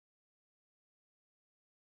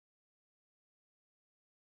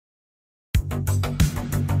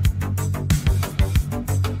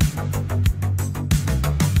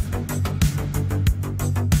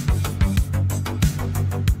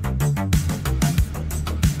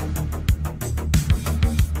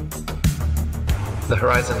The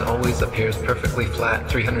horizon always appears perfectly flat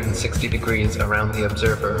 360 degrees around the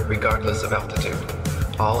observer, regardless of altitude.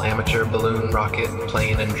 All amateur balloon, rocket,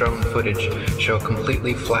 plane, and drone footage show a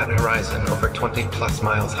completely flat horizon over 20+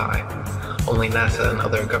 miles high. Only NASA and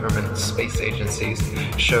other government space agencies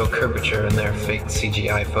show curvature in their fake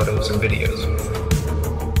CGI photos and videos.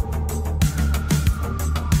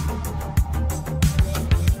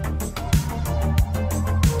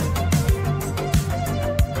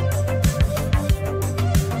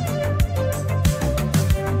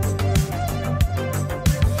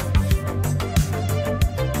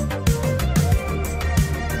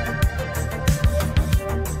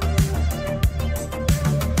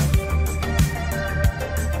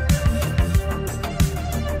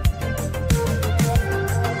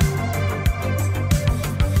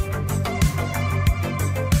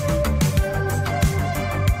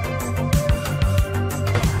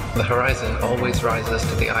 The horizon always rises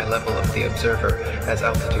to the eye level of the observer as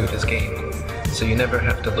altitude is gained, so you never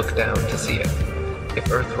have to look down to see it. If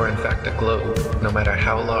Earth were in fact a globe, no matter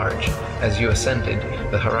how large, as you ascended,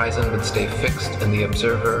 the horizon would stay fixed and the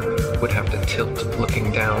observer would have to tilt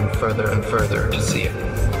looking down further and further to see it.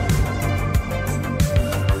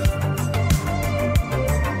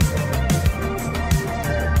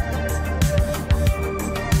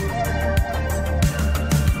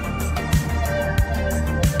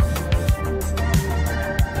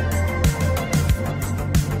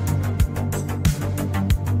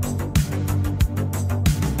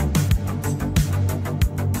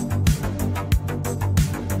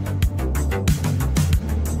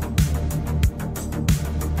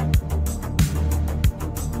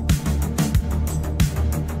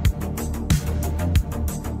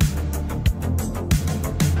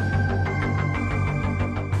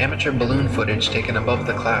 Amateur balloon footage taken above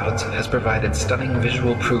the clouds has provided stunning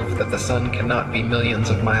visual proof that the sun cannot be millions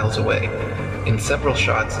of miles away. In several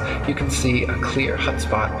shots, you can see a clear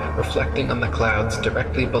hotspot reflecting on the clouds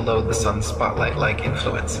directly below the sun's spotlight-like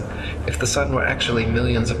influence. If the sun were actually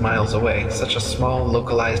millions of miles away, such a small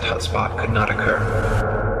localized hotspot could not occur.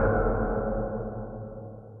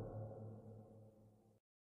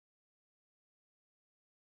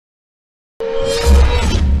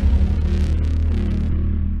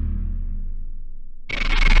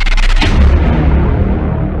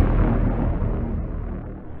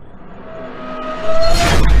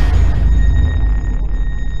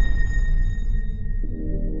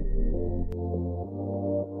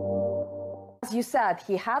 As you said,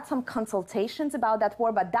 he had some consultations about that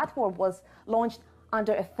war, but that war was launched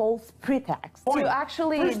under a false pretext to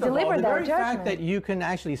actually deliver that judgment. The very fact that you can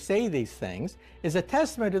actually say these things is a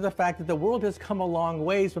testament to the fact that the world has come a long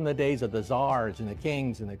ways from the days of the czars and the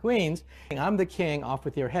kings and the queens. I'm the king, off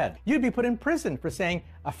with your head. You'd be put in prison for saying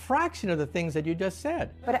a fraction of the things that you just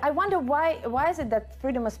said. But I wonder why is it that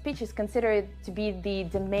freedom of speech is considered to be the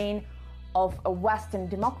domain of Western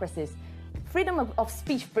democracies? Freedom of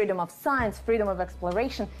speech, freedom of science, freedom of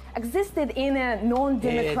exploration existed in a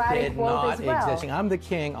non-democratic world as well. Exist. I'm the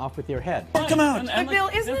king, off with your head. Come out. But Bill,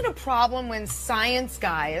 isn't it a problem when science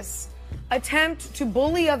guys attempt to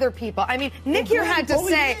bully other people? I mean, Nick here had to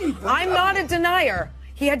say, I'm not a denier.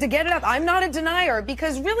 He had to get it up. I'm not a denier,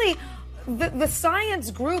 because really, the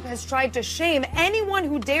science group has tried to shame anyone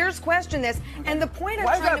who dares question this. And the point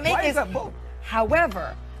I'm trying to make is,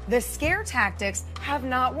 however, the scare tactics have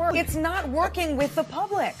not worked. It's not working with the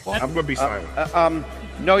public. I'm going to be silent.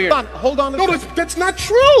 No, you're... Hold on. No, that's not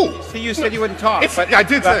true. See, you said you wouldn't talk. But I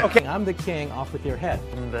did say. Okay. I'm the king, off with your head.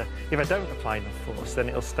 And if I don't apply enough force, then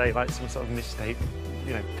it'll stay like some sort of mistake,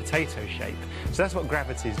 potato shape. So that's what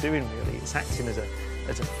gravity is doing, really. It's acting as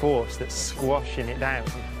a force that's squashing it down,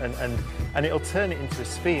 and it'll turn it into a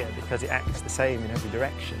sphere because it acts the same in every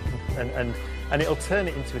direction. And it'll turn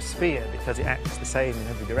it into a sphere because it acts the same in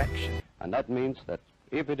every direction. And that means that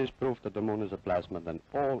if it is proved that the moon is a plasma, then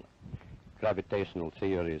all gravitational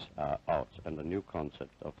theories are out, and a new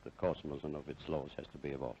concept of the cosmos and of its laws has to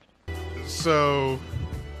be evolved. So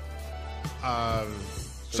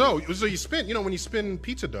you spin, when you spin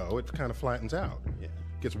pizza dough, it kind of flattens out. Yeah.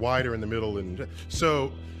 Gets wider in the middle, and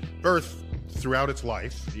so Earth, throughout its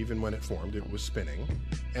life, even when it formed, it was spinning,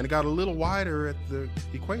 and it got a little wider at the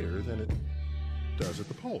equator than it does at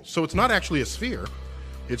the poles. So it's not actually a sphere,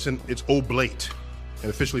 it's oblate,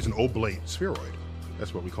 and officially it's an oblate spheroid.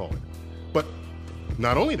 That's what we call it. But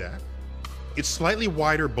not only that, it's slightly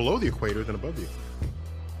wider below the equator than above the equator.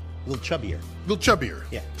 A little chubbier. A little chubbier.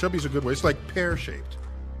 Yeah. Chubby's a good way. It's like pear-shaped.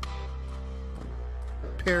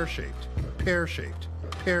 Pear-shaped. Pear-shaped.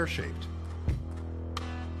 Pear-shaped.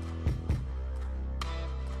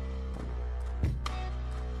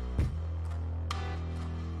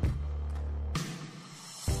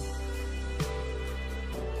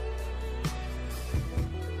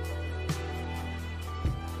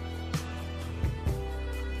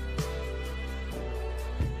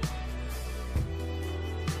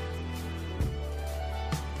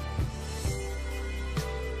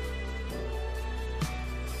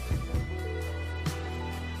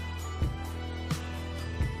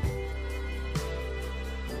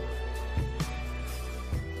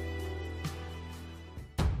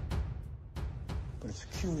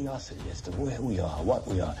 curiosity as to where we are, what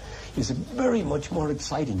we are, is very much more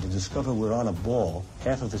exciting to discover we're on a ball,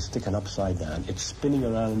 half of it sticking upside down. It's spinning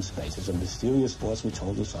around in space. It's a mysterious force which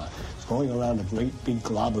holds us on. It's going around a great big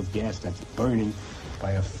glob of gas that's burning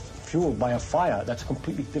by a fuel, by a fire that's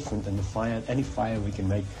completely different than the fire, any fire we can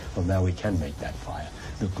make. Well, now we can make that fire,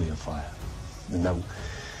 nuclear fire. No,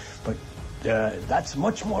 but that's a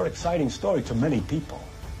much more exciting story to many people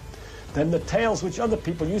than the tales which other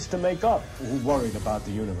people used to make up who worried about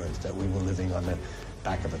the universe, that we were living on the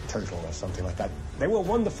back of a turtle or something like that. They were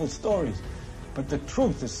wonderful stories, but the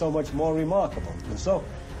truth is so much more remarkable. And so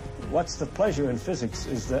what's the pleasure in physics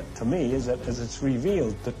is that, to me, is that as it's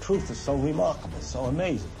revealed, the truth is so remarkable, so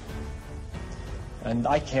amazing. And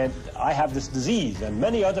I have this disease, and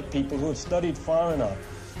many other people who have studied far enough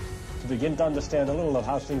to begin to understand a little of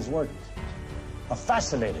how things work are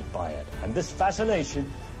fascinated by it. And this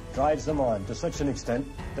fascination drives them on to such an extent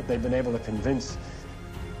that they've been able to convince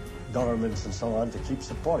governments and so on to keep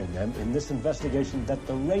supporting them in this investigation that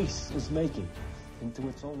the race is making into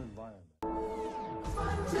its own environment.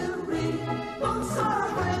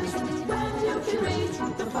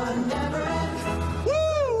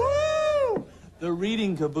 Woo, woo! The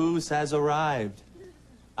reading caboose has arrived.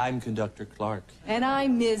 I'm Conductor Clark. And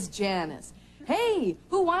I'm Ms. Janice. Hey,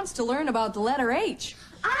 who wants to learn about the letter H?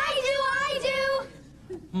 I do!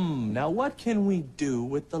 Now what can we do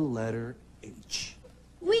with the letter H?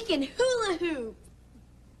 We can hula hoop.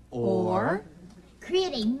 Or?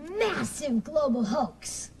 Create a massive global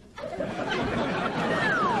hoax.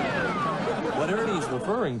 What Ernie's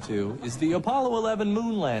referring to is the Apollo 11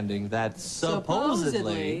 moon landing that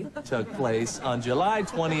supposedly took place on July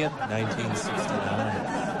 20th,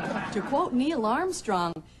 1969. To quote Neil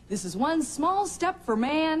Armstrong, this is one small step for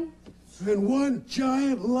man, and one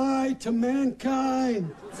giant lie to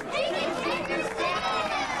mankind.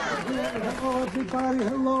 Hello, everybody.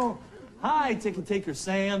 Hello. Hi, Ticket Taker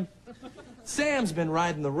Sam. Sam's been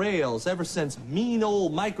riding the rails ever since mean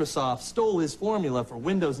old Microsoft stole his formula for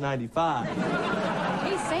Windows 95.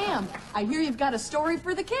 Hey, Sam, I hear you've got a story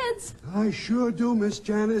for the kids. I sure do, Miss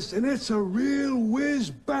Janice, and it's a real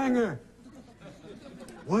whiz-banger.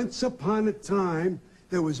 Once upon a time,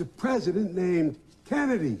 there was a president named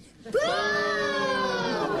Kennedy.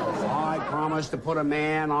 I promised to put a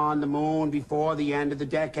man on the moon before the end of the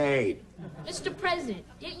decade. Mr. President,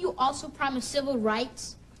 didn't you also promise civil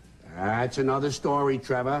rights? That's another story,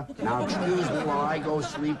 Trevor. Now excuse me while I go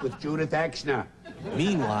sleep with Judith Exner.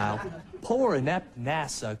 Meanwhile, poor inept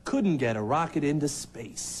NASA couldn't get a rocket into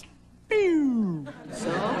space. Pew!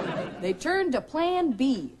 So they turned to Plan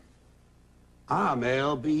B. I'm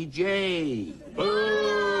LBJ. Boom!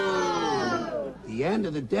 The end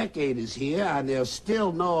of the decade is here, and there's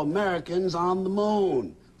still no Americans on the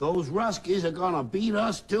moon. Those Ruskies are gonna beat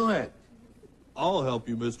us to it. I'll help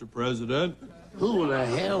you, Mr. President. Who the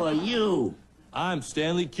hell are you? I'm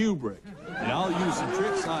Stanley Kubrick, and I'll use some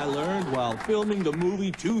tricks I learned while filming the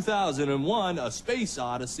movie 2001, A Space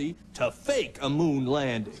Odyssey, to fake a moon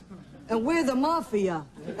landing. And we're the Mafia,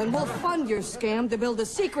 and we'll fund your scam to build a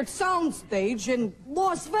secret soundstage in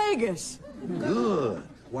Las Vegas. Good.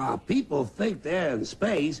 While people think they're in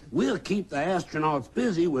space, we'll keep the astronauts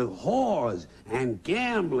busy with whores and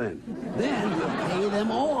gambling. Then we'll pay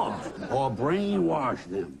them off, or brainwash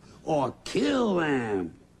them, or kill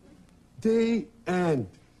them. The end.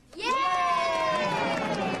 Yay!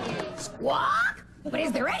 Squawk? But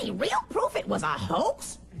is there any real proof it was a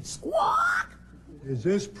hoax? Squawk! Is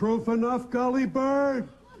this proof enough, Gully Bird?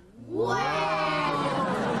 Wow!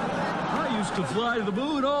 I used to fly to the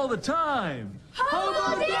moon all the time.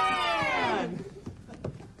 Hobo Dan!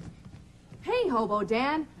 Hey, Hobo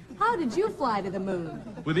Dan, how did you fly to the moon?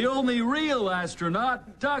 With the only real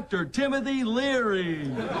astronaut, Dr. Timothy Leary.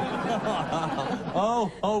 Oh,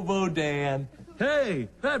 Hobo Dan. Hey,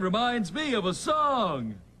 that reminds me of a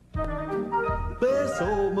song. This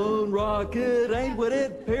old moon rocket ain't what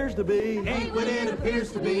it appears to be. Ain't what it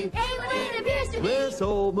appears to be. Ain't what it appears to be. This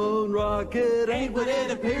old moon rocket ain't what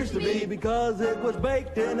it appears to be because it was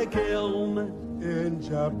baked in a kiln in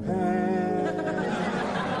Japan.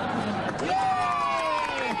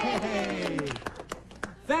 Yay!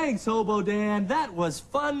 Thanks, Hobo Dan. That was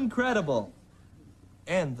fun credible.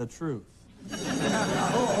 And the truth.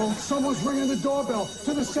 Uh-oh, someone's ringing the doorbell.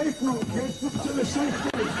 To the safe room, kids. To the safe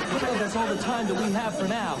room. Well, that's all the time that we have for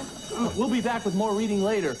now. We'll be back with more reading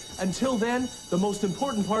later. Until then, the most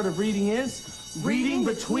important part of reading is reading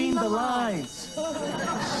between the lines.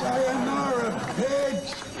 Sayonara,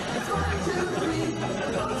 pigs.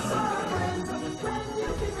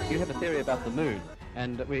 You have a theory about the moon,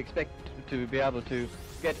 and we expect to be able to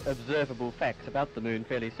get observable facts about the moon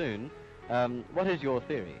fairly soon. What is your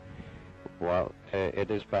theory? Well, it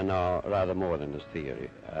is by now rather more than a theory.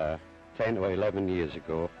 10 or 11 years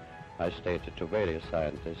ago, I stated to various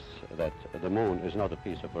scientists that the moon is not a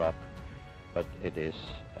piece of rock, but it is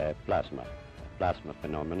a plasma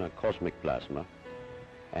phenomenon, cosmic plasma,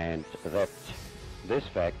 and that this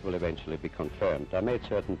fact will eventually be confirmed. I made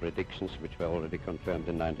certain predictions which were already confirmed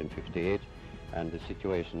in 1958, and the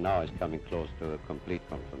situation now is coming close to a complete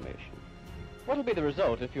confirmation. What will be the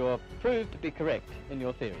result if you're proved to be correct in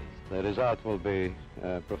your theories? The result will be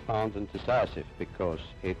profound and decisive, because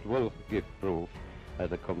it will give proof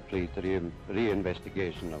that a complete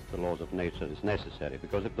reinvestigation of the laws of nature is necessary.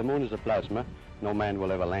 Because if the moon is a plasma, no man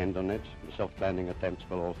will ever land on it. The soft landing attempts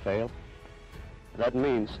will all fail. That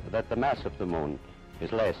means that the mass of the moon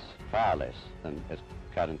is less, far less, than is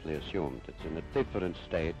currently assumed. It's in a different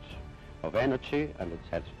state of energy, and it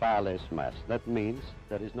has far less mass. That means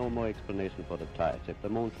there is no more explanation for the tides. If the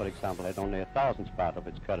moon, for example, had only 1,000th part of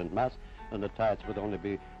its current mass, then the tides would only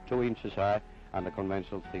be 2 inches high under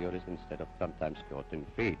conventional theories instead of sometimes 14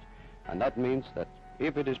 feet. And that means that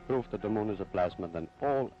if it is proved that the moon is a plasma, then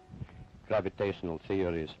all gravitational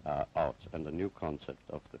theories are out, and a new concept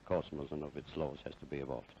of the cosmos and of its laws has to be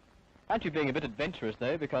evolved. Aren't you being a bit adventurous,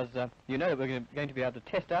 though, because you know that we're going to be able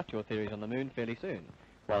to test out your theories on the moon fairly soon?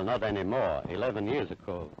 Well, not anymore. 11 years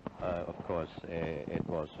ago, of course, it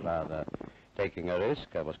was rather taking a risk.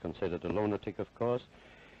 I was considered a lunatic, of course.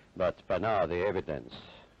 But by now, the evidence,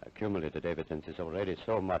 accumulated evidence, is already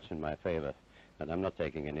so much in my favor that I'm not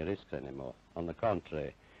taking any risks anymore. On the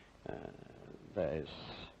contrary, there is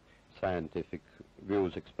scientific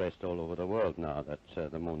views expressed all over the world now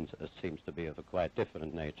that the moon seems to be of a quite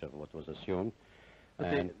different nature of what was assumed.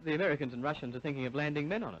 But the Americans and Russians are thinking of landing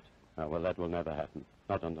men on it. Well, that will never happen.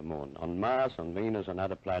 Not on the moon. On Mars, on Venus, on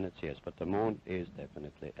other planets, yes. But the moon is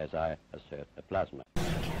definitely, as I assert, a plasma.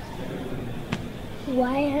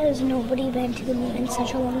 Why has nobody been to the moon in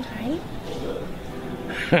such a long time?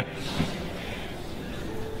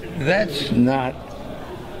 That's not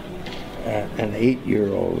an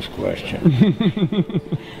 8-year-old's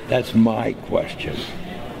question. That's my question.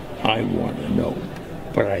 I want to know,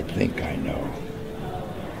 but I think I know.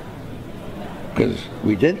 Because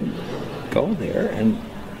we didn't go there, and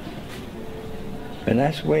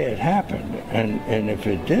that's the way it happened. And if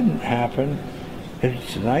it didn't happen,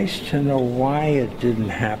 it's nice to know why it didn't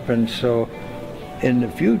happen, so in the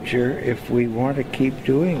future, if we want to keep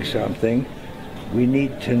doing something, we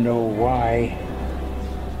need to know why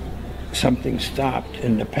something stopped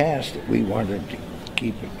in the past that we wanted to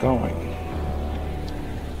keep it going.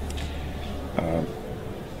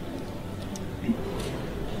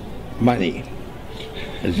 Money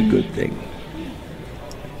is a good thing.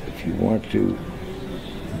 If you want to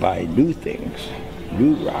buy new things,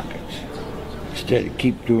 new rockets, instead of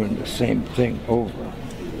keep doing the same thing over,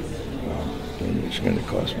 then it's going to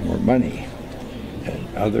cost more money.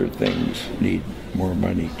 And other things need more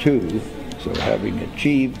money too. So having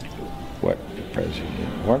achieved what the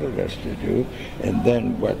president wanted us to do, and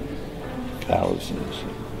then what thousands,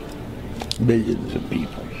 millions of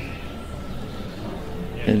people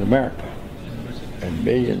in America, and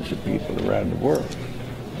millions of people around the world.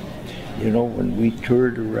 You know, when we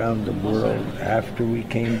toured around the world after we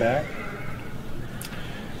came back,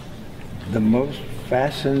 the most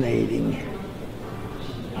fascinating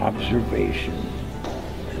observation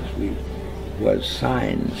was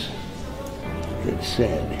signs that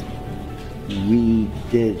said, we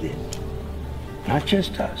did it. Not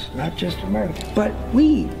just us, not just America, but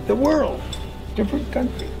we, the world, different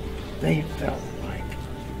countries. They felt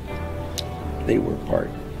like they were part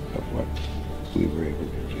of what we were able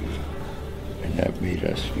to do. And that made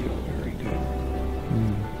us feel very good.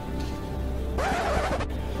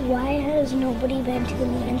 Why has nobody been to the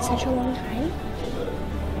moon in such a long time?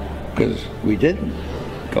 Because we didn't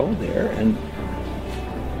go there, and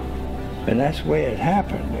that's the way it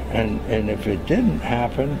happened. And if it didn't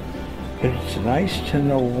happen, it's nice to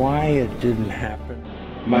know why it didn't happen.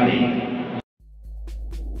 Money.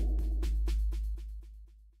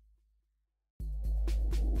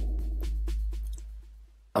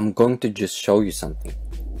 I'm going to just show you something.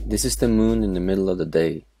 This is the moon in the middle of the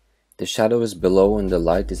day. The shadow is below and the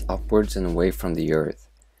light is upwards and away from the earth.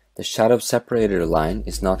 The shadow separator line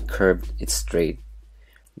is not curved, it's straight.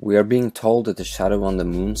 We are being told that the shadow on the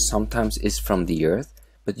moon sometimes is from the earth,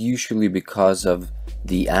 but usually because of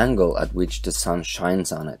the angle at which the sun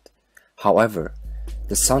shines on it. However,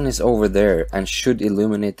 the sun is over there and should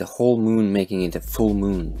illuminate the whole moon, making it a full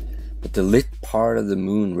moon. But the lit part of the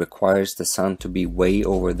moon requires the sun to be way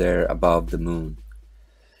over there above the moon.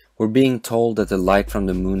 We're being told that the light from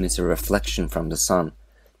the moon is a reflection from the sun,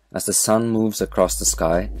 As the sun moves across the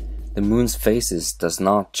sky, the moon's phases does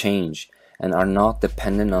not change and are not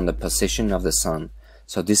dependent on the position of the sun,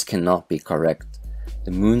 so this cannot be correct.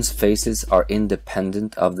 The moon's phases are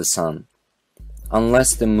independent of the sun.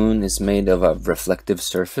 Unless the moon is made of a reflective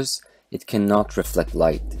surface, it cannot reflect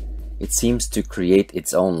light. It seems to create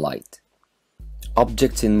its own light.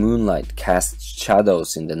 Objects in moonlight cast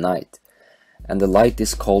shadows in the night, and the light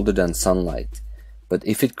is colder than sunlight. But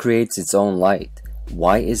if it creates its own light,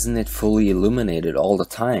 why isn't it fully illuminated all the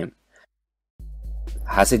time?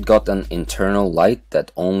 Has it got an internal light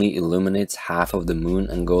that only illuminates half of the moon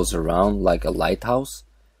and goes around like a lighthouse?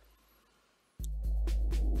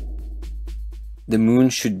 The moon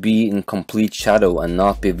should be in complete shadow and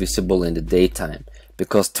not be visible in the daytime,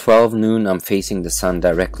 because 12 noon I'm facing the sun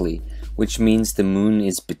directly, which means the moon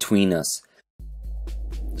is between us.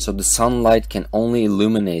 So the sunlight can only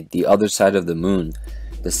illuminate the other side of the moon,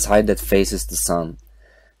 the side that faces the sun.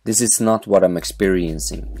 This is not what I'm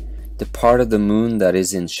experiencing. The part of the moon that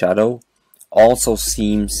is in shadow also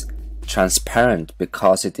seems transparent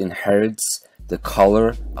because it inherits the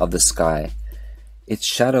color of the sky. Its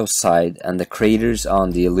shadow side and the craters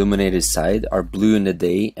on the illuminated side are blue in the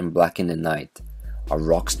day and black in the night. Are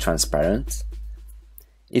rocks transparent?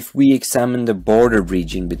 If we examine the border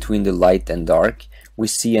region between the light and dark, we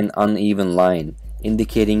see an uneven line,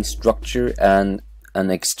 indicating structure and an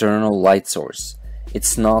external light source.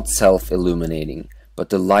 It's not self-illuminating, but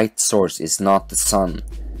the light source is not the sun.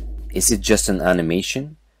 Is it just an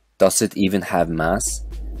animation? Does it even have mass?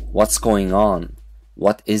 What's going on?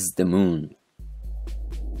 What is the moon?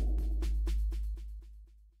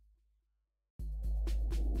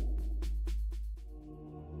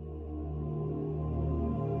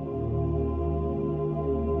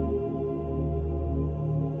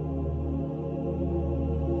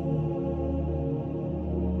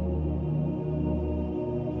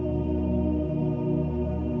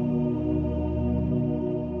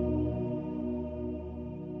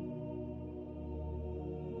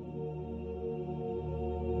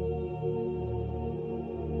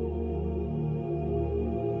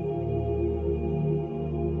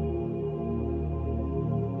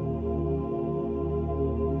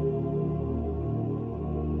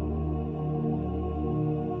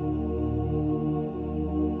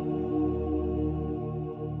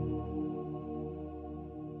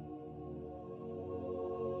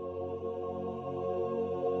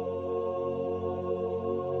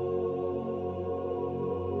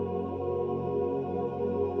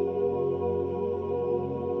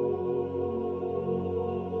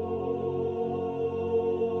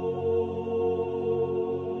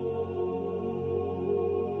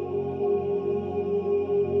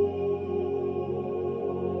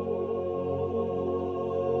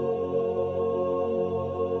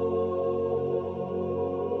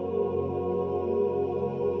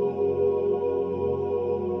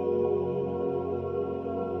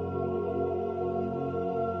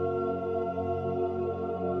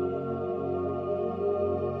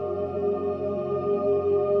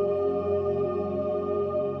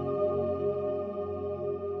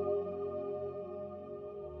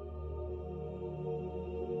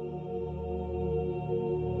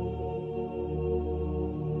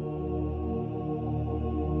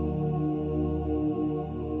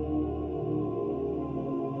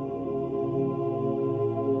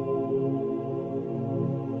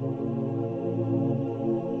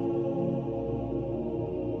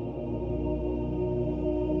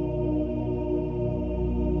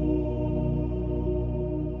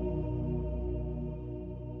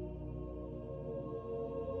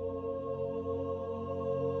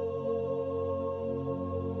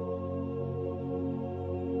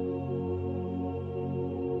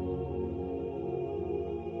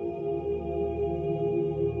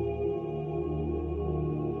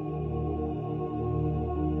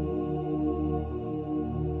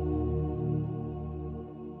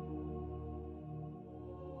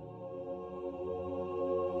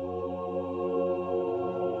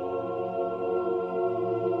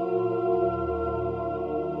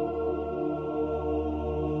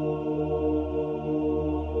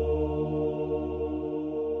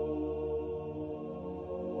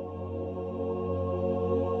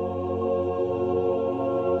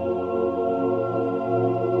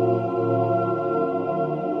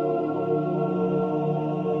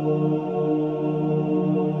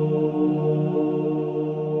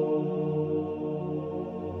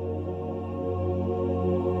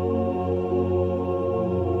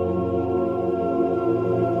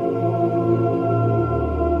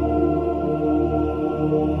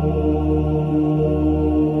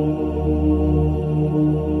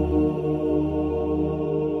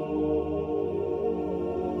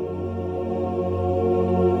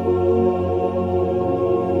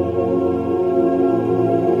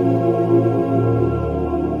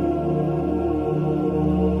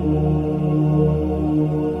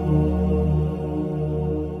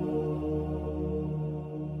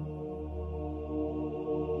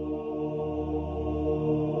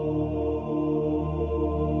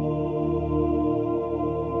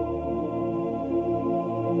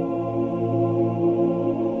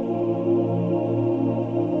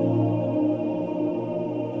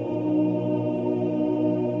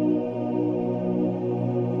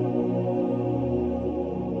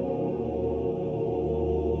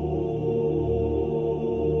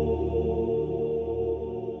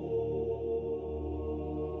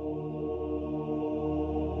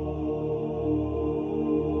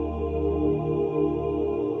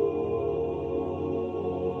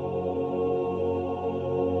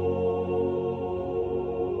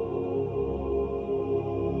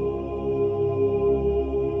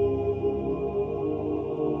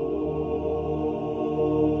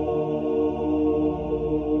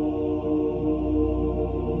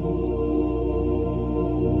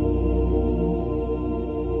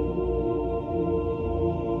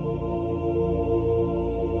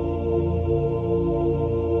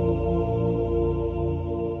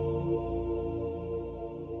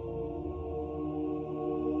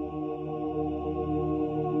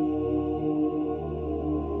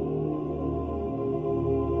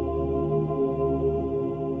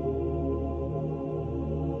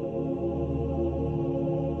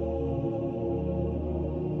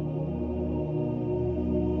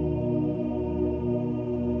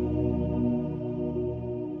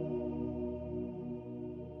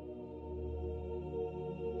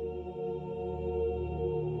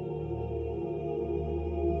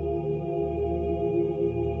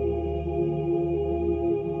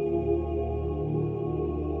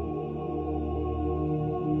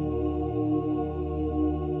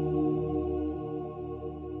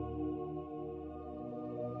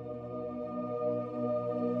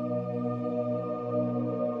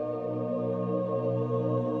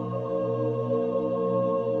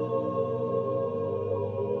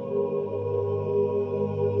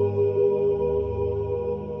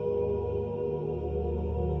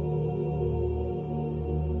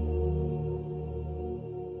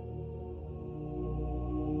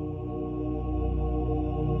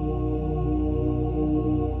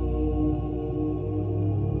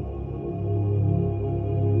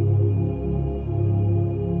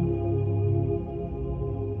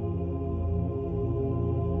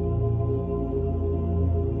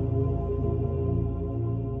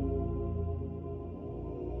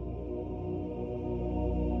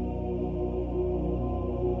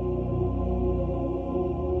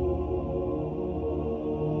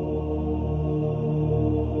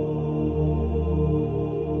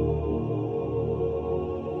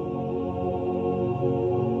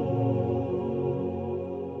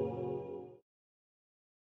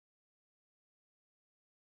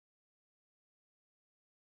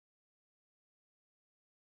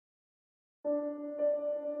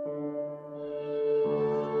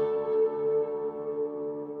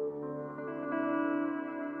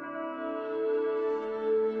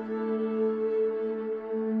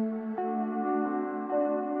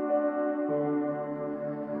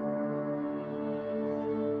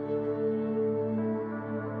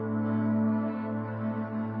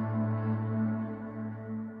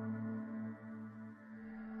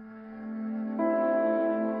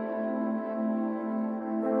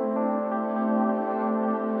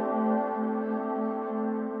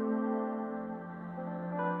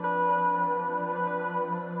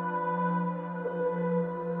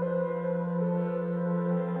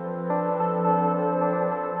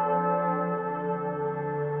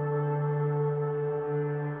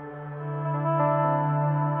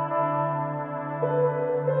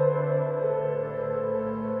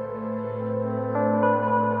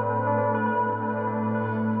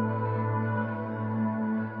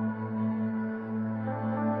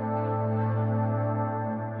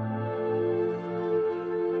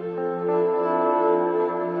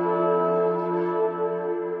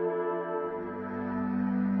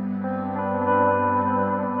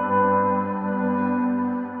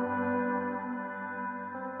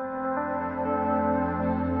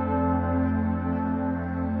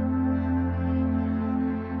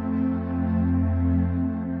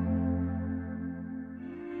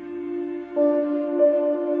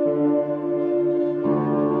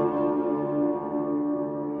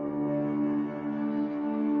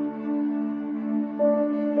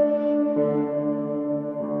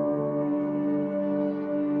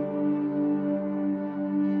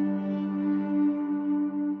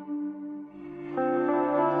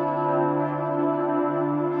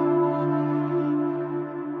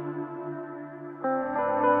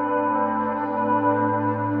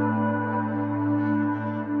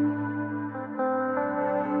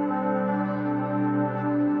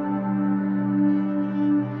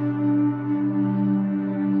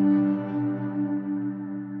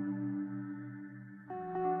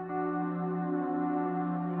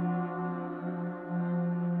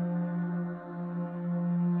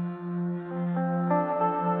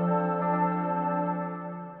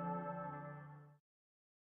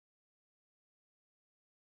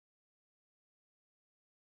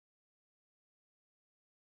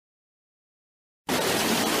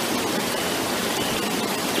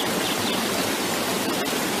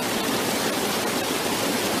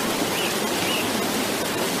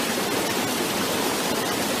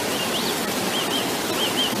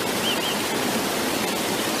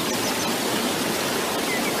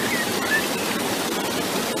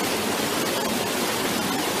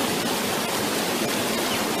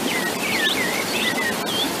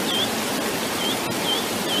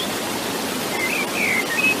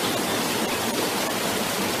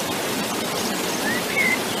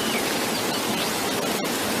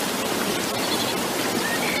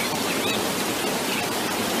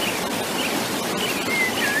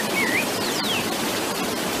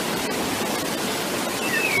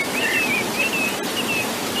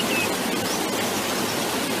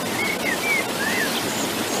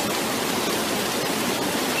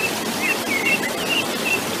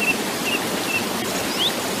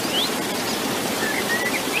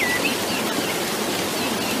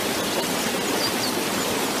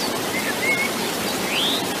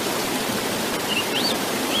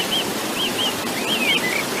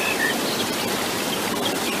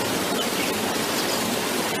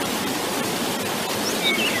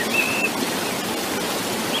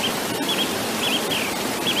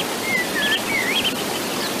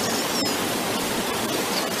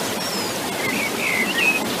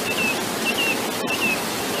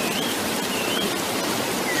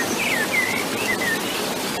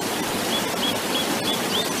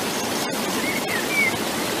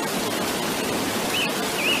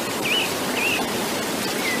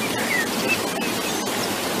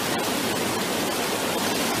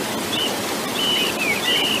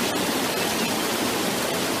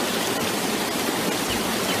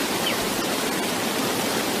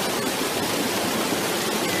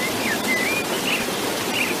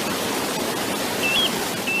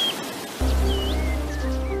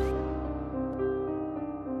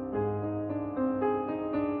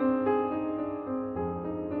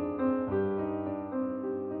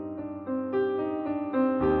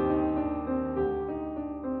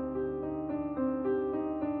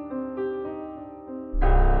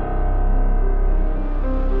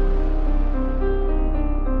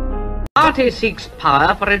 Party seeks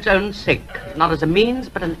power for its own sake, not as a means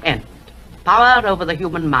but an end. Power over the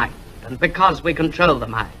human mind, and because we control the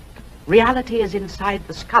mind. Reality is inside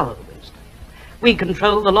the skull, Winston. We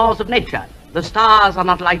control the laws of nature. The stars are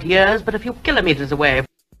not light years, but a few kilometers away.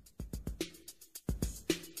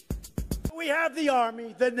 We have the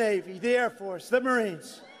Army, the Navy, the Air Force, the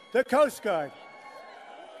Marines, the Coast Guard.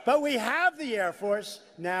 But we have the Air Force.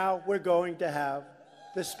 Now we're going to have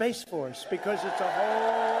the Space Force because it's a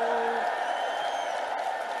whole...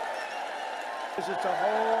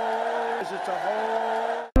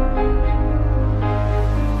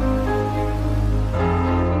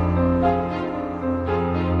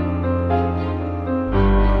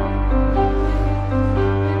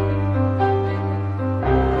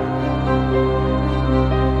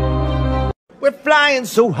 We're flying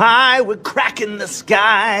so high, we're cracking the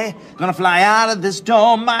sky. Gonna fly out of this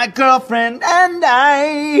dome, my girlfriend and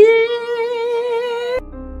I.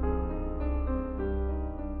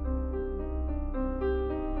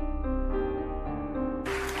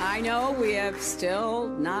 I know we have still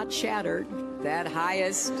not shattered that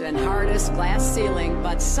highest and hardest glass ceiling,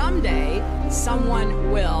 but someday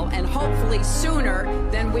someone will, and hopefully sooner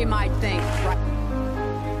than we might think.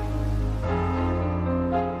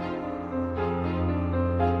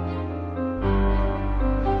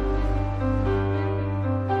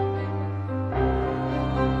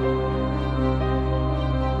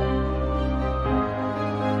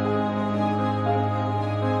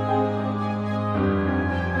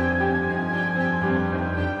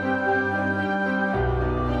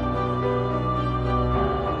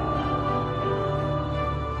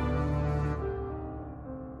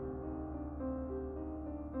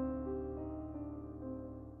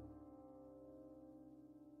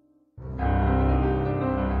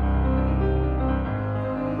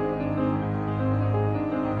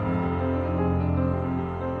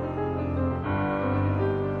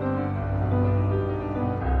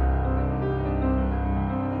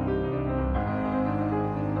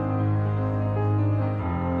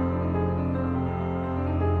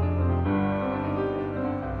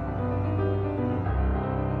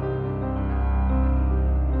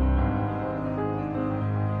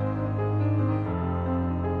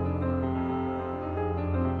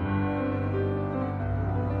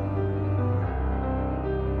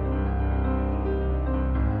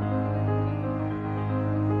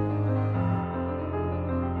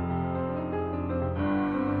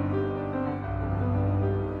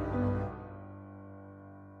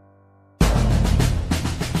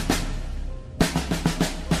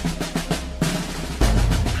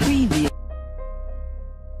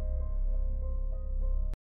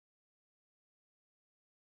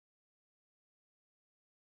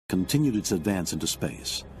 Continued its advance into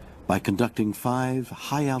space by conducting 5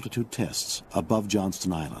 high-altitude tests above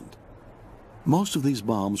Johnston Island. Most of these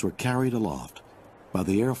bombs were carried aloft by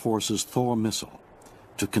the Air Force's Thor missile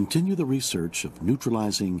to continue the research of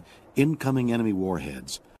neutralizing incoming enemy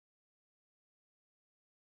warheads.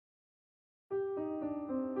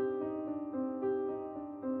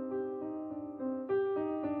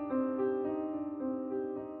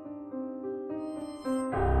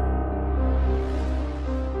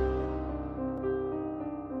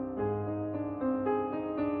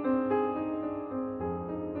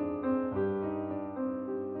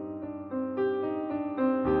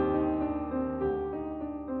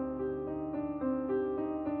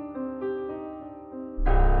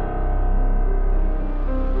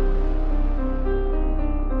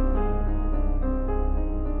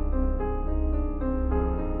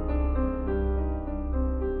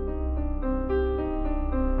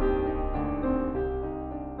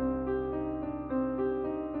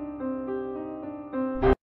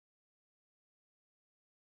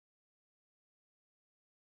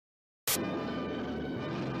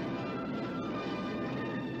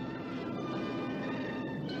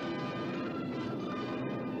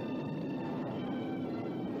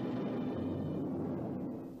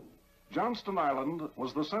 Johnston Island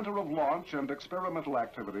was the center of launch and experimental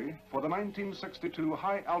activity for the 1962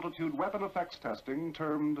 high-altitude weapon effects testing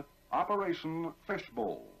termed Operation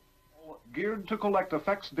Fishbowl, geared to collect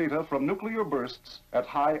effects data from nuclear bursts at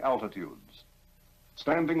high altitudes.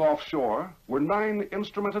 Standing offshore were 9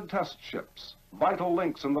 instrumented test ships, vital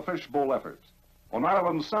links in the fishbowl effort. On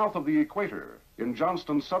islands south of the equator, in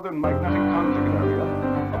Johnston's southern magnetic conjugate area,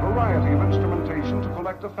 a variety of instrumentation to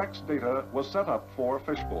collect effects data was set up for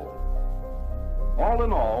fishbowl. All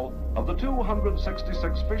in all, of the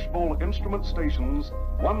 266 fishbowl instrument stations,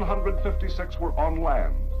 156 were on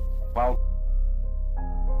land, while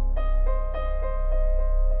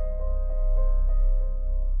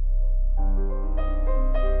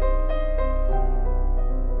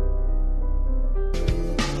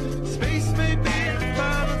Space may be a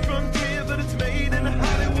final frontier, but it's made in a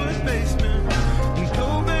Hollywood basement. And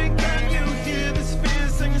go back, can you hear the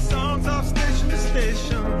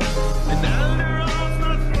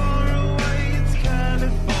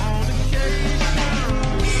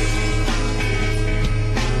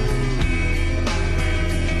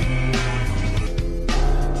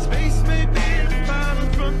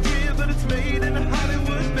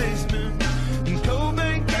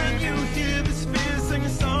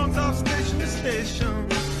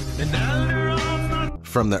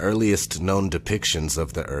From the earliest known depictions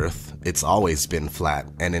of the Earth, it's always been flat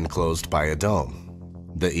and enclosed by a dome.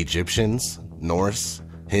 The Egyptians, Norse,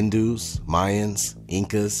 Hindus, Mayans,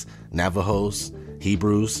 Incas, Navajos,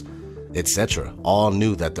 Hebrews, etc. all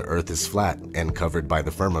knew that the Earth is flat and covered by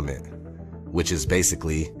the firmament, which is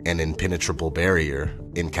basically an impenetrable barrier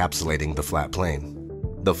encapsulating the flat plane.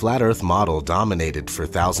 The flat Earth model dominated for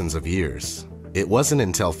thousands of years. It wasn't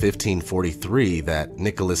until 1543 that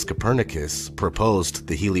Nicholas Copernicus proposed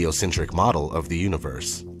the heliocentric model of the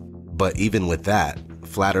universe. But even with that,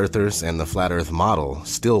 flat earthers and the flat Earth model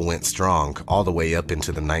still went strong all the way up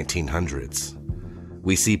into the 1900s.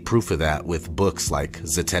 We see proof of that with books like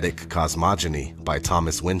Zetetic Cosmogony by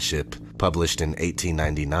Thomas Winship, published in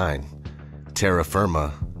 1899, Terra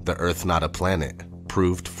Firma, The Earth Not a Planet,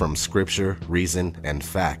 Proved from Scripture, Reason, and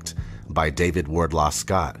Fact by David Wardlaw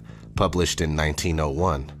Scott, published in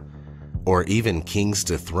 1901, or even Kings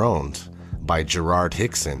Dethroned by Gerard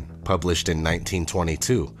Hickson, published in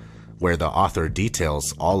 1922, where the author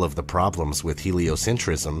details all of the problems with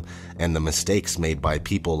heliocentrism and the mistakes made by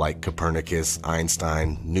people like Copernicus,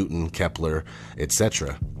 Einstein, Newton, Kepler,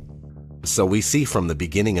 etc. So we see from the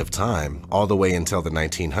beginning of time all the way until the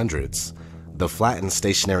 1900s, the flattened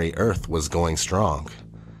stationary Earth was going strong.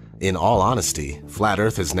 In all honesty, flat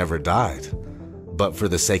Earth has never died. But for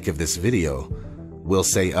the sake of this video, we'll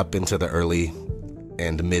say up into the early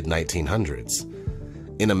and mid-1900s.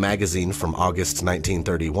 In a magazine from August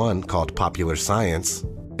 1931 called Popular Science,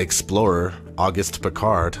 explorer Auguste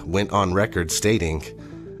Piccard went on record stating,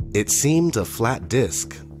 "It seemed a flat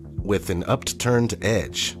disk with an upturned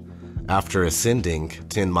edge after ascending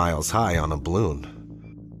 10 miles high on a balloon."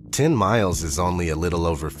 10 miles is only a little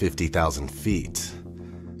over 50,000 feet.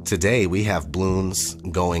 Today we have balloons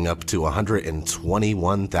going up to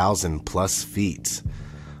 121,000 plus feet,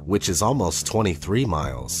 which is almost 23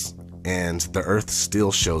 miles, and the Earth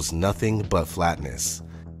still shows nothing but flatness.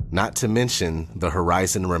 Not to mention the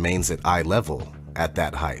horizon remains at eye level at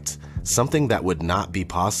that height, something that would not be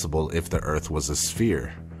possible if the Earth was a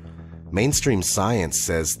sphere. Mainstream science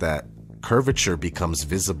says that curvature becomes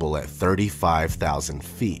visible at 35,000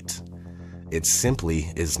 feet. It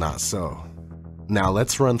simply is not so. Now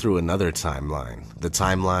let's run through another timeline, the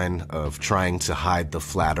timeline of trying to hide the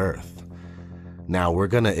flat Earth. Now we're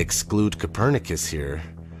going to exclude Copernicus here.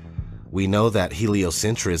 We know that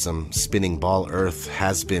heliocentrism, spinning ball Earth,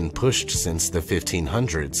 has been pushed since the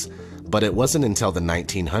 1500s, but it wasn't until the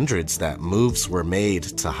 1900s that moves were made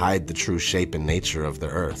to hide the true shape and nature of the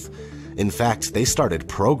Earth. In fact, they started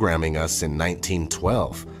programming us in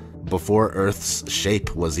 1912, before Earth's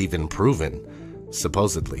shape was even proven,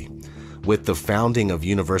 supposedly. With the founding of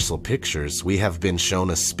Universal Pictures, we have been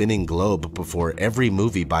shown a spinning globe before every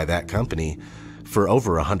movie by that company for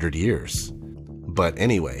over 100 years. But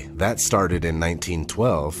anyway, that started in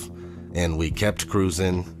 1912, and we kept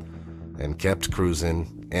cruising, and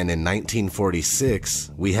in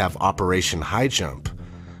 1946, we have Operation High Jump,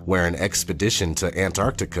 where an expedition to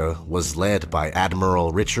Antarctica was led by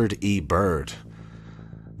Admiral Richard E. Byrd.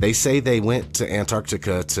 They say they went to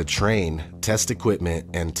Antarctica to train, test equipment,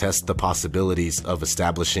 and test the possibilities of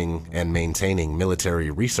establishing and maintaining military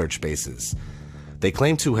research bases. They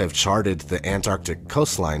claim to have charted the Antarctic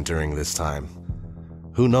coastline during this time.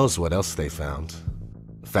 Who knows what else they found?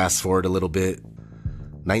 Fast forward a little bit.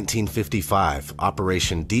 1955,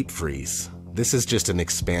 Operation Deep Freeze. This is just an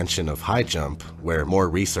expansion of High Jump, where more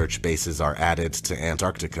research bases are added to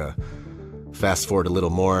Antarctica. Fast forward a little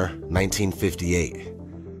more, 1958.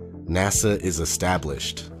 NASA is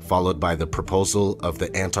established, followed by the proposal of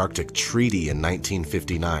the Antarctic Treaty in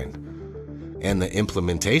 1959, and the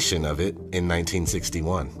implementation of it in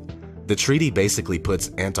 1961. The treaty basically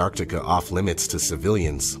puts Antarctica off limits to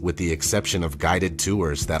civilians, with the exception of guided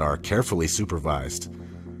tours that are carefully supervised.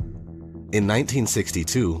 In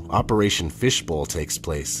 1962, Operation Fishbowl takes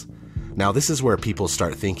place. Now this is where people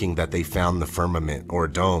start thinking that they found the firmament or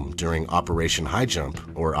dome during Operation High Jump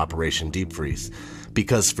or Operation Deep Freeze,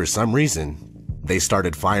 because for some reason, they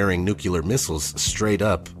started firing nuclear missiles straight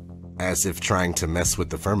up as if trying to mess with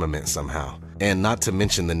the firmament somehow. And not to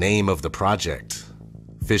mention the name of the project,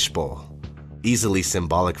 Fishbowl, easily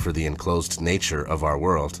symbolic for the enclosed nature of our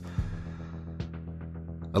world.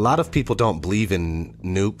 A lot of people don't believe in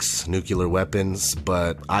nukes, nuclear weapons,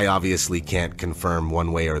 but I obviously can't confirm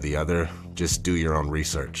one way or the other. Just do your own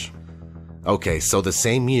research. Okay, so the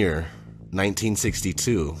same year,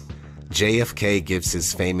 1962, JFK gives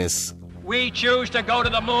his famous "We choose to go to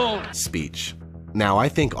the moon" speech. Now, I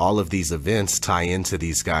think all of these events tie into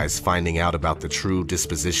these guys finding out about the true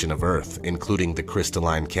disposition of Earth, including the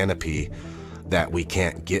crystalline canopy that we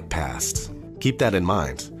can't get past. Keep that in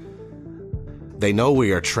mind. They know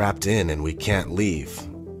we are trapped in and we can't leave.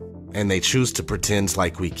 And they choose to pretend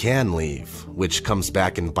like we can leave, which comes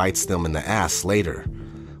back and bites them in the ass later.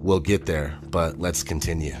 We'll get there, but let's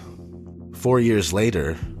continue. 4 years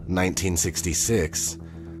later, 1966,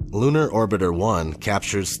 Lunar Orbiter 1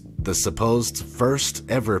 captures the supposed first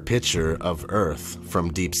ever picture of Earth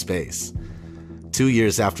from deep space. 2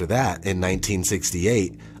 years after that, in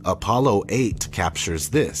 1968, Apollo 8 captures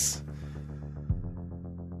this.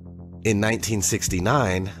 In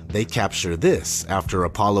 1969, they capture this after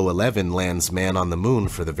Apollo 11 lands man on the moon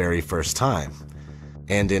for the very first time.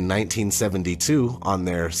 And in 1972, on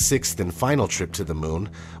their 6th and final trip to the moon,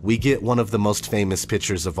 we get one of the most famous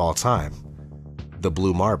pictures of all time, the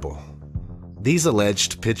blue marble. These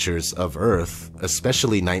alleged pictures of Earth,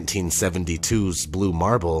 especially 1972's blue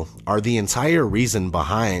marble, are the entire reason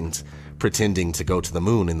behind pretending to go to the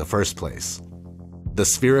moon in the first place. The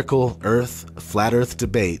spherical Earth, flat Earth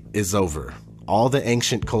debate is over. All the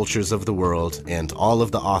ancient cultures of the world and all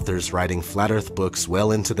of the authors writing flat Earth books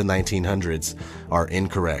well into the 1900s are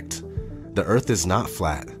incorrect. The Earth is not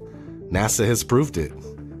flat. NASA has proved it.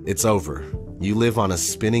 It's over. You live on a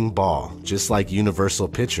spinning ball, just like Universal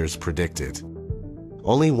Pictures predicted.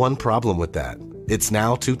 Only one problem with that. It's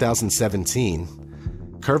now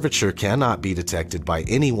 2017. Curvature cannot be detected by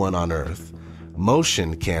anyone on Earth.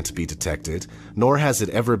 Motion can't be detected, nor has it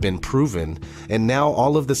ever been proven, and now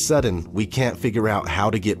all of a sudden we can't figure out how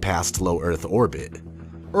to get past low Earth orbit.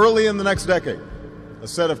 Early in the next decade, a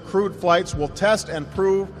set of crewed flights will test and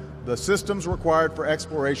prove the systems required for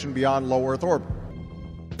exploration beyond low Earth orbit.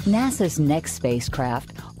 NASA's next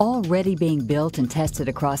spacecraft, already being built and tested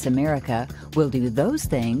across America, will do those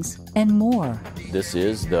things and more. This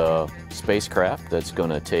is the spacecraft that's going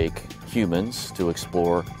to take humans to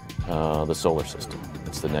explore the solar system.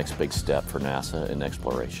 It's the next big step for NASA in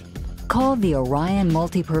exploration. Called the Orion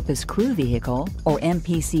Multipurpose Crew Vehicle, or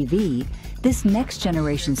MPCV, this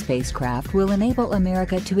next-generation spacecraft will enable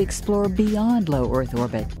America to explore beyond low Earth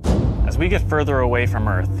orbit. As we get further away from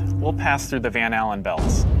Earth, we'll pass through the Van Allen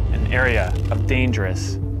belts, an area of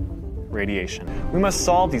dangerous radiation. We must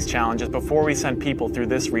solve these challenges before we send people through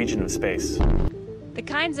this region of space. The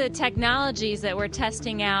kinds of technologies that we're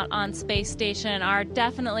testing out on space station are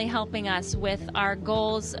definitely helping us with our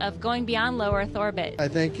goals of going beyond low Earth orbit. I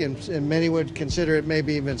think and many would consider it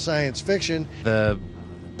maybe even science fiction. The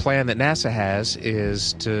plan that NASA has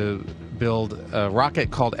is to build a rocket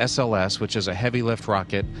called SLS, which is a heavy lift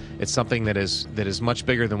rocket. It's something that is much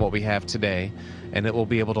bigger than what we have today, and it will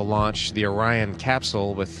be able to launch the Orion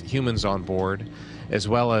capsule with humans on board, as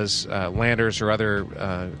well as landers or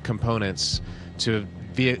other components to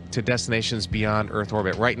destinations beyond Earth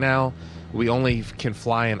orbit. Right now, we only can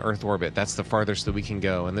fly in Earth orbit. That's the farthest that we can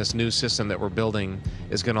go. And this new system that we're building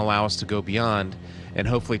is going to allow us to go beyond and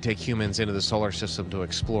hopefully take humans into the solar system to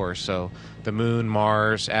explore. So the moon,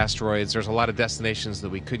 Mars, asteroids, there's a lot of destinations that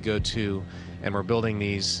we could go to, and we're building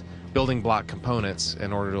these building block components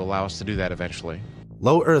in order to allow us to do that eventually.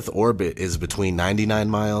 Low Earth orbit is between 99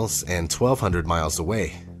 miles and 1,200 miles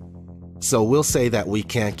away. So we'll say that we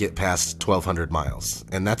can't get past 1,200 miles,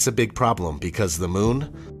 and that's a big problem because the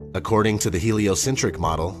moon, according to the heliocentric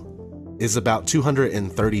model, is about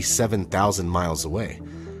 237,000 miles away.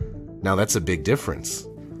 Now that's a big difference.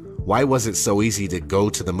 Why was it so easy to go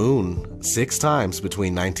to the moon 6 times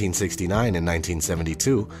between 1969 and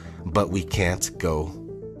 1972, but we can't go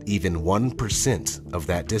even 1% of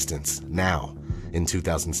that distance now in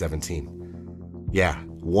 2017? Yeah,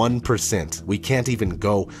 1%. We can't even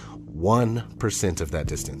go 1% of that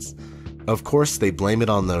distance. Of course, they blame it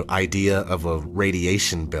on the idea of a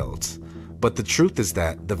radiation belt, but the truth is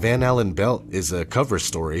that the Van Allen belt is a cover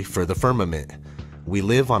story for the firmament. We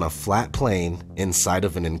live on a flat plane inside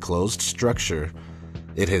of an enclosed structure.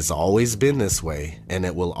 It has always been this way, and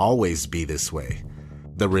it will always be this way.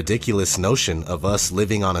 The ridiculous notion of us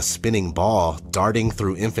living on a spinning ball darting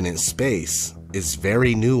through infinite space is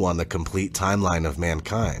very new on the complete timeline of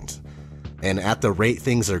mankind. And at the rate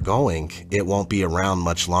things are going, it won't be around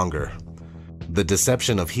much longer. The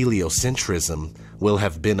deception of heliocentrism will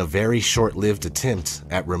have been a very short-lived attempt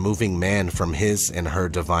at removing man from his and her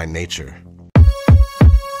divine nature.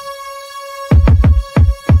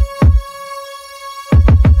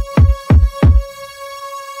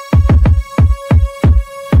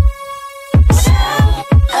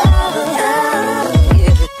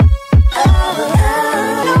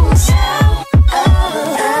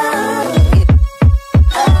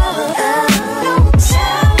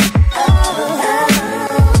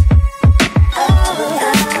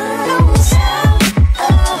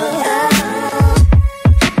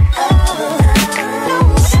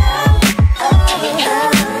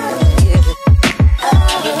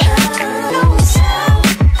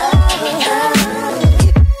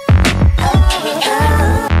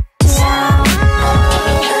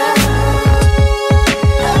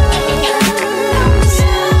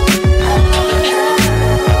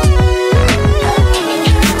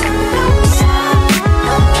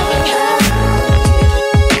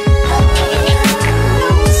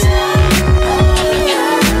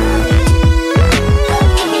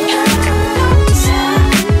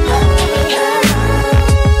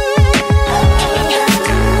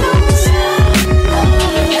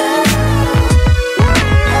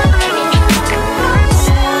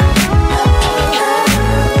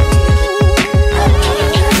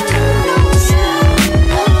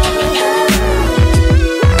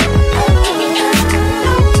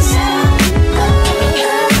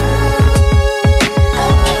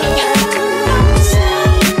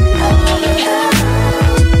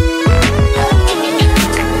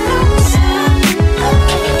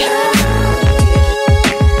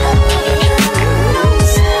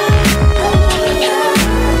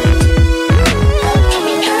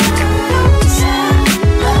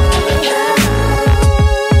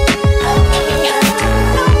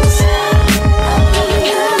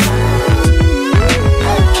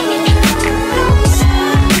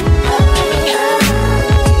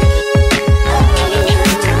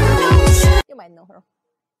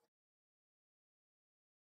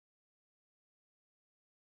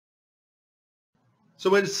 So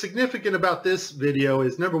what is significant about this video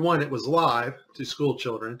is, number one, it was live to school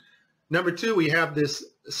children. Number two, we have this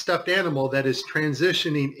stuffed animal that is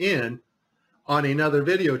transitioning in on another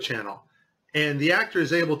video channel. And the actor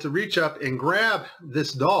is able to reach up and grab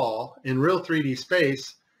this doll in real 3D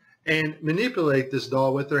space and manipulate this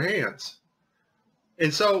doll with their hands.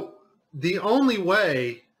 And so the only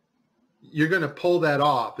way you're going to pull that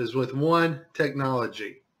off is with one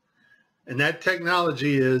technology. And that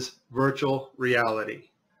technology is virtual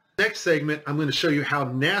reality. Next segment, I'm going to show you how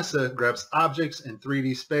NASA grabs objects in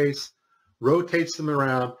 3D space, rotates them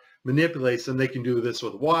around, manipulates them. They can do this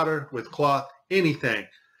with water, with cloth, anything.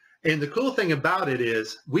 And the cool thing about it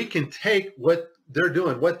is we can take what they're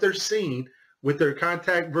doing, what they're seeing with their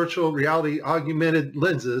contact virtual reality augmented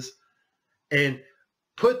lenses, and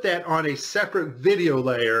put that on a separate video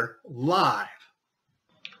layer live.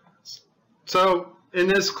 So in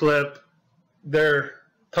this clip, they're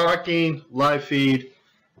talking live feed,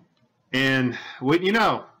 and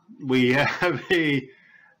we have a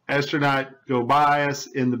astronaut go by us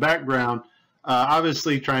in the background,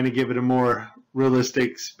 obviously trying to give it a more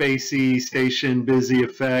realistic, spacey, station busy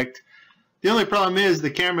effect. The only problem is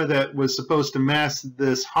the camera that was supposed to mask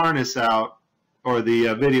this harness out, or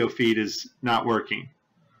the video feed, is not working.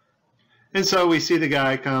 And so we see the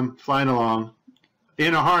guy come flying along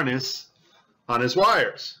in a harness on his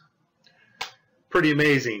wires. Pretty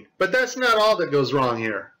amazing. But that's not all that goes wrong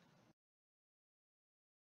here.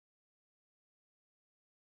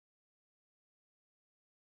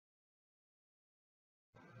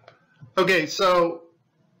 Okay, so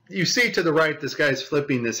you see to the right, this guy's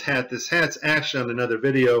flipping this hat. This hat's actually on another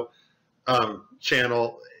video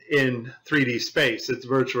channel in 3D space. It's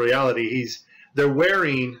virtual reality. They're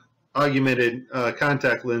wearing augmented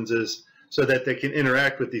contact lenses so that they can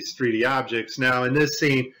interact with these 3D objects. Now, in this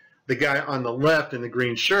scene, the guy on the left in the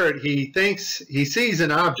green shirt, he thinks he sees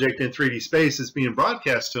an object in 3D space that's being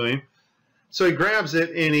broadcast to him. So he grabs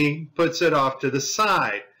it and he puts it off to the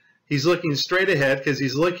side. He's looking straight ahead because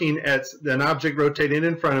he's looking at an object rotating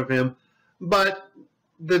in front of him, but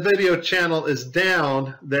the video channel is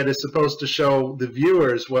down that is supposed to show the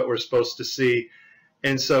viewers what we're supposed to see,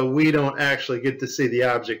 and so we don't actually get to see the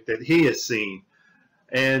object that he is seeing.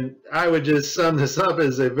 And I would just sum this up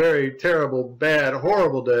as a very terrible, bad,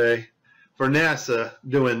 horrible day for NASA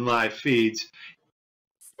doing live feeds.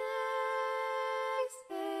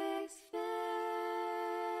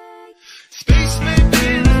 Space may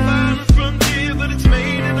be the final frontier, but it's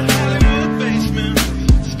made in a Hollywood basement.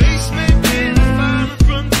 Space may be the final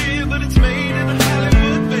frontier, but it's made in a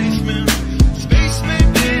Hollywood basement. Space may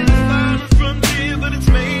be the final frontier, but it's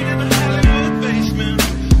made in a Hollywood basement.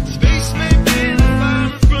 Space may be the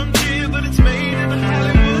final frontier, but it's made in a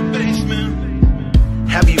Hollywood basement.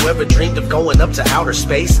 Have you ever dreamed of going up to outer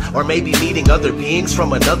space? Or maybe meeting other beings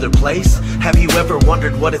from another place? Have you ever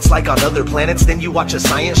wondered what it's like on other planets? Then you watch a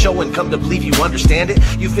science show and come to believe you understand it?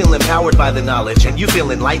 You feel empowered by the knowledge and you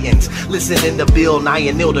feel enlightened, listening to Bill Nye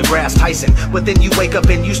and Neil deGrasse Tyson. But then you wake up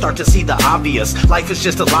and you start to see the obvious. Life is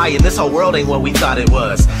just a lie and this whole world ain't what we thought it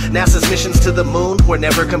was. NASA's missions to the moon were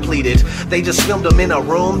never completed. They just filmed them in a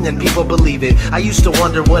room and people believe it. I used to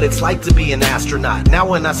wonder what it's like to be an astronaut. Now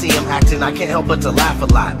when I see them acting, I can't help but to laugh a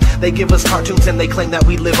lot. They give us cartoons and they claim that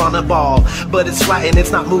we live on a ball, but it's flat and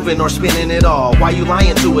it's not moving or spinning at all. Why you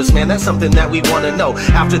lying to us, man? That's something that we want to know.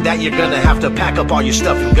 After that, you're gonna have to pack up all your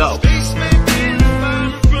stuff and go. Space may be the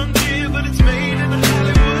final frontier, but it's made in a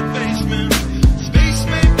Hollywood basement. Space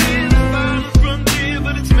may be the final frontier,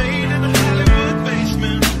 but it's made in a Hollywood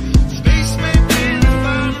basement. Space may be the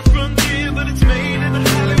final frontier, but it's made in a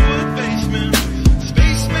Hollywood basement.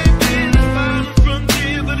 Space may be the final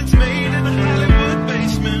frontier, but it's made in a Hollywood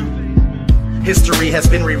basement. History has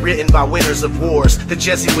been rewritten by winners of wars, the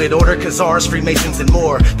Jesuit order, Khazars, Freemasons, and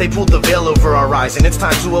more. They pulled the veil over our eyes, and it's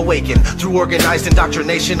time to awaken. Through organized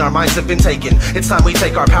indoctrination, our minds have been taken. It's time we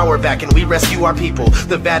take our power back and we rescue our people.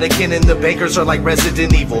 The Vatican and the bankers are like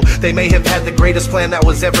Resident Evil. They may have had the greatest plan that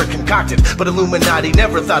was ever concocted, but Illuminati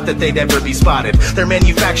never thought that they'd ever be spotted. They're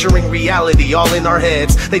manufacturing reality all in our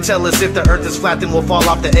heads. They tell us if the earth is flat, then we'll fall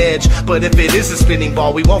off the edge. But if it is a spinning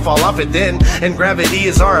ball, we won't fall off it then. And gravity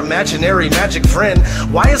is our imaginary magic friend.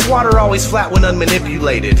 Why is water always flat when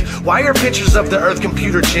unmanipulated? Why are pictures of the earth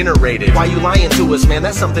computer generated? Why you lying to us, man?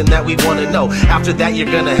 That's something that we want to know. After that,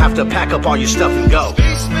 you're gonna have to pack up all your stuff and go.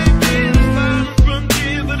 Space may be the final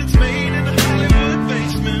frontier, but it's made in a Hollywood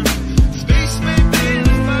basement. Space may be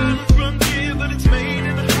the final frontier, but it's made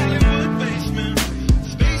in a Hollywood basement.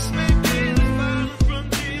 Space may be the final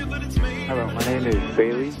frontier, but it's made. Hello, my name is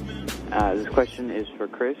Bailey. This question is for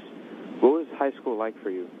Chris. What was high school like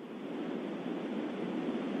for you?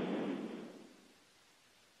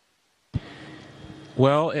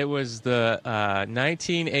 Well, it was the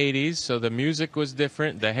 1980s, so the music was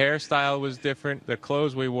different, the hairstyle was different, the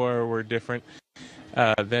clothes we wore were different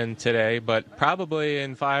than today, but probably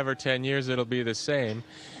in 5 or 10 years it'll be the same.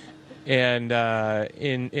 And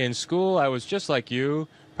in school, I was just like you,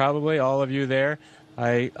 probably all of you there.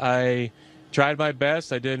 I tried my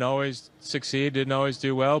best. I didn't always succeed, didn't always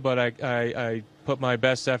do well, but I put my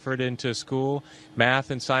best effort into school. Math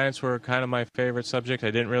and science were kind of my favorite subject. I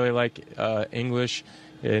didn't really like English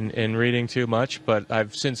and reading too much, but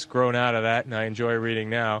I've since grown out of that, and I enjoy reading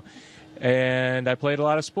now. And I played a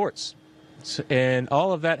lot of sports. And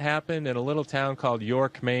all of that happened in a little town called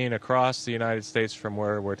York, Maine, across the United States from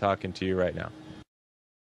where we're talking to you right now.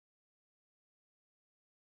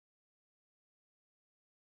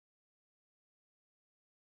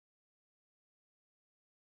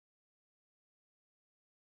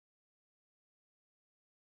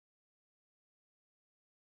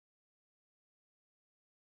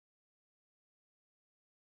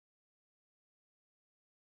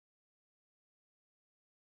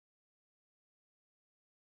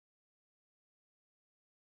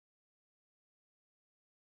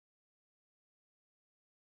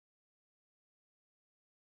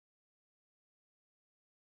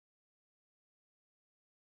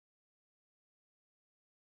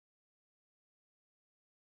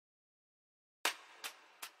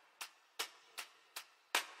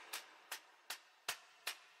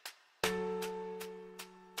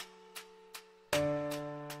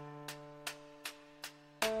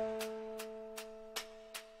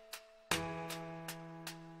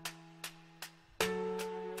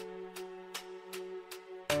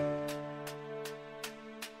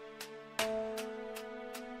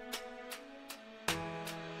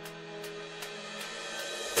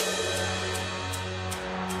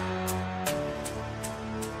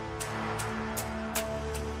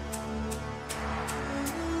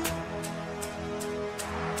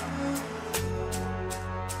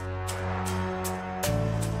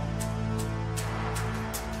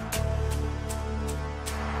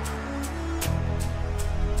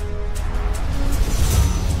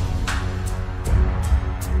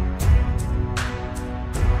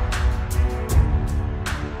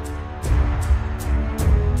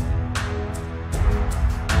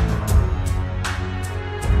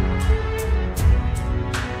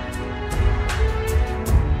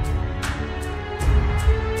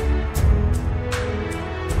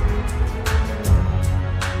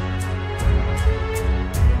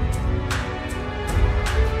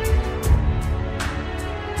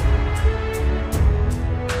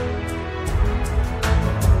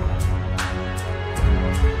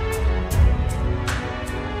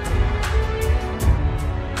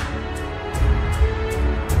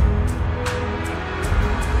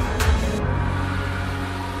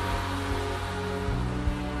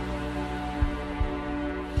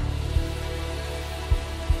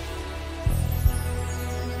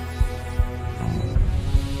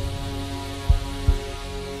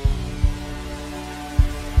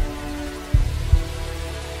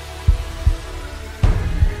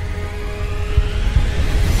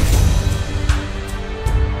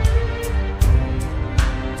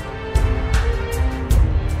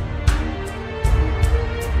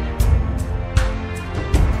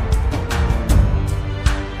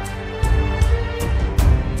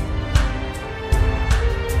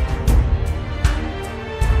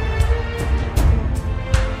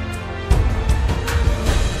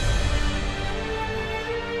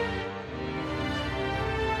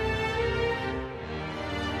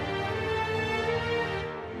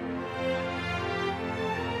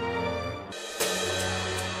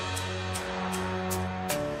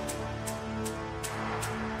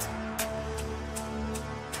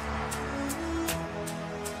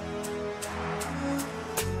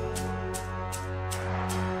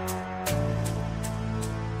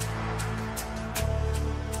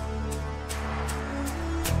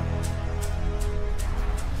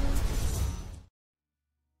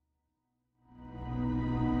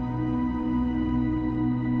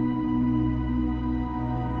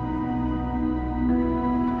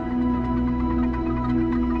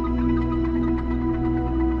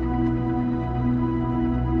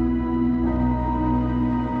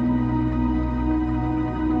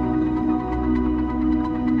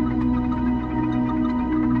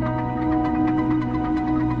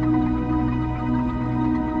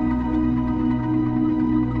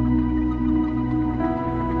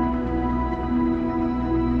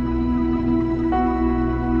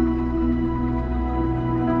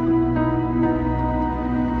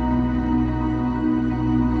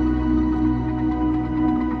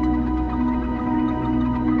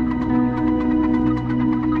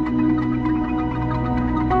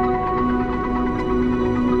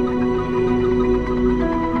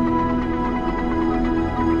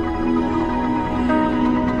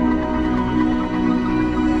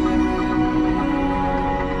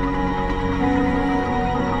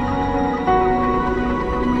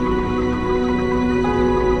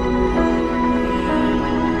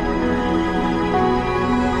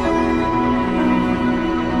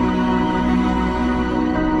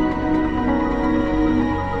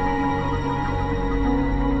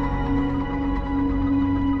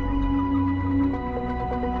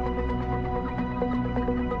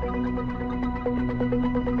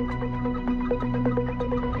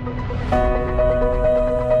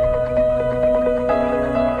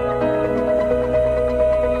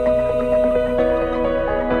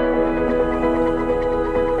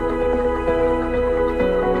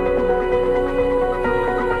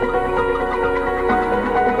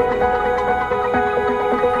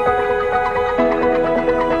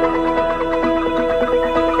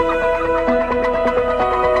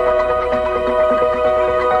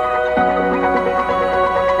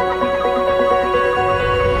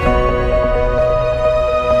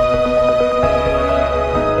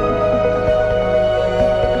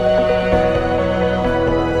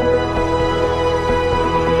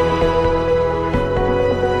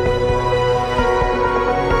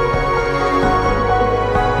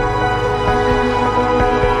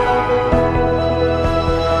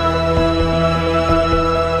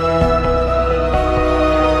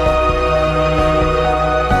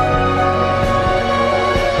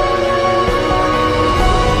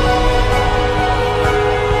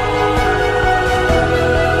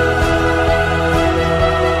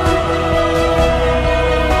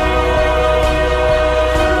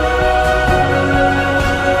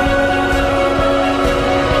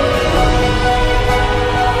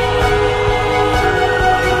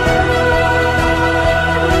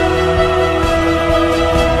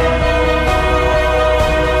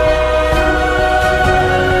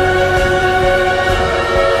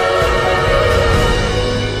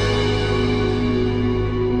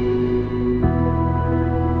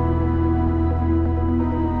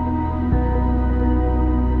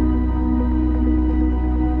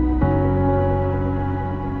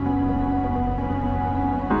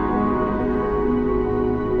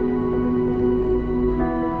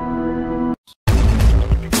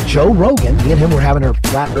 Joe Rogan, me and him were having a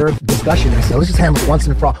flat earth discussion. I said, let's just handle it once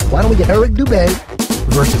and for all. Why don't we get Eric Dubé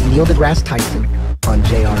versus Neil deGrasse Tyson on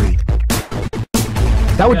JRE?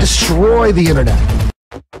 That would destroy the internet.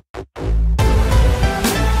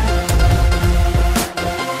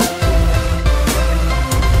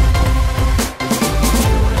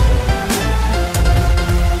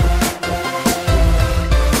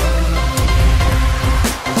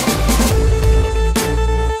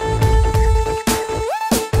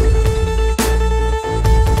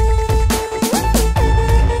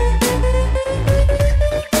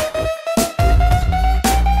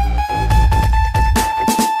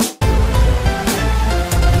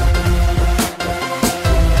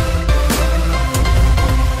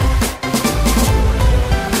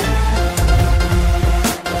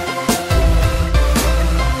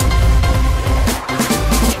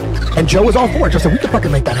 And Joe was all for it. Joe said, we could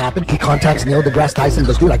fucking make that happen. He contacts Neil deGrasse Tyson,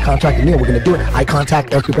 goes, dude, I contacted Neil, we're going to do it. I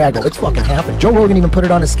contact Eric Dubé, I go, it's fucking happened. Joe Rogan even put it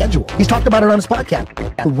on his schedule. He's talked about it on his podcast.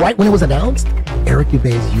 Right when it was announced, Eric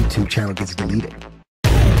Dubé's YouTube channel gets deleted.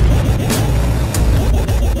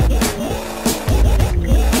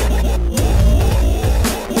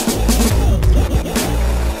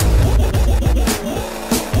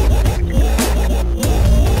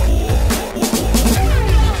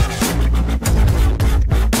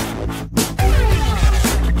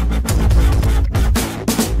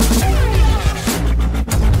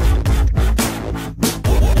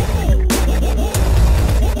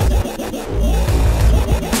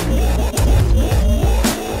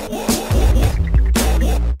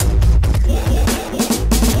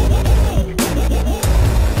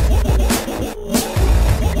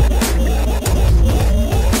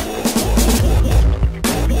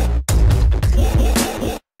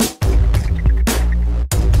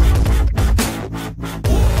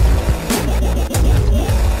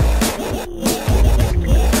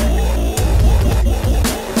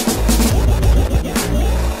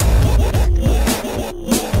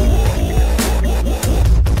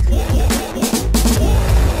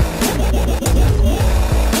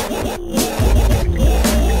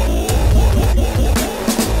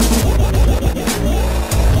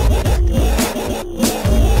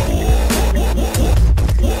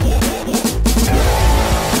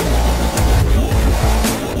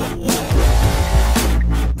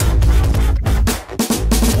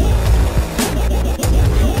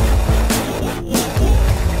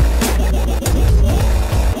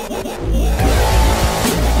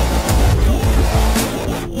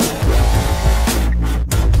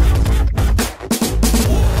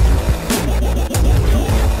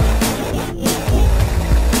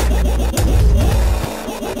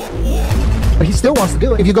 He still wants to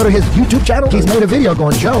do it. If you go to his YouTube channel, he's made a video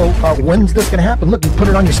going, Joe, when's this going to happen? Look, you put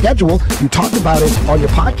it on your schedule. You talked about it on your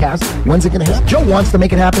podcast. When's it going to happen? Joe wants to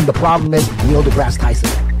make it happen. The problem is Neil deGrasse Tyson.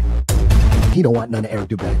 He don't want none of Eric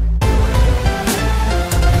Dubé.